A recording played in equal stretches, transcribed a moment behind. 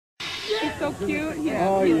He's so cute. He's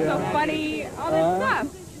so funny. All this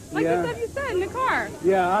stuff. Like the stuff you said in the car.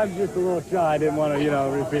 Yeah, I'm just a little shy. I didn't want to,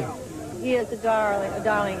 repeat. He is a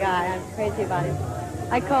darling guy. I'm crazy about him.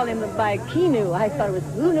 I called him by Keanu. I thought it was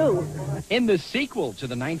who knew. In the sequel to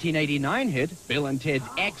the 1989 hit, Bill and Ted's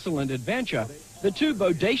Excellent Adventure, the two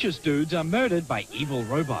bodacious dudes are murdered by evil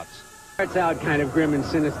robots. Starts out kind of grim and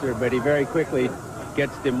sinister, but he very quickly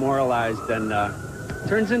gets demoralized and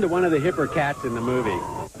turns into one of the hipper cats in the movie.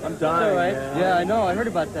 I'm dying. All right. Yeah, I know. I heard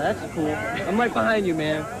about that. That's cool. I'm right behind you,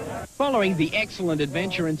 man. Following the excellent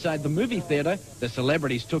adventure inside the movie theater, the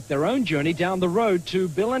celebrities took their own journey down the road to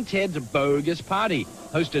Bill and Ted's Bogus Party,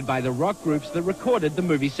 hosted by the rock groups that recorded the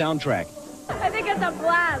movie soundtrack. I think it's a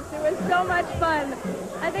blast. It was so much fun.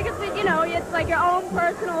 I think it's, it's like your own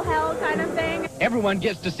personal hell kind of thing. Everyone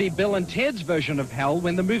gets to see Bill and Ted's version of hell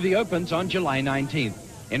when the movie opens on July 19th.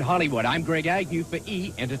 In Hollywood, I'm Greg Agnew for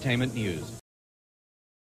E! Entertainment News.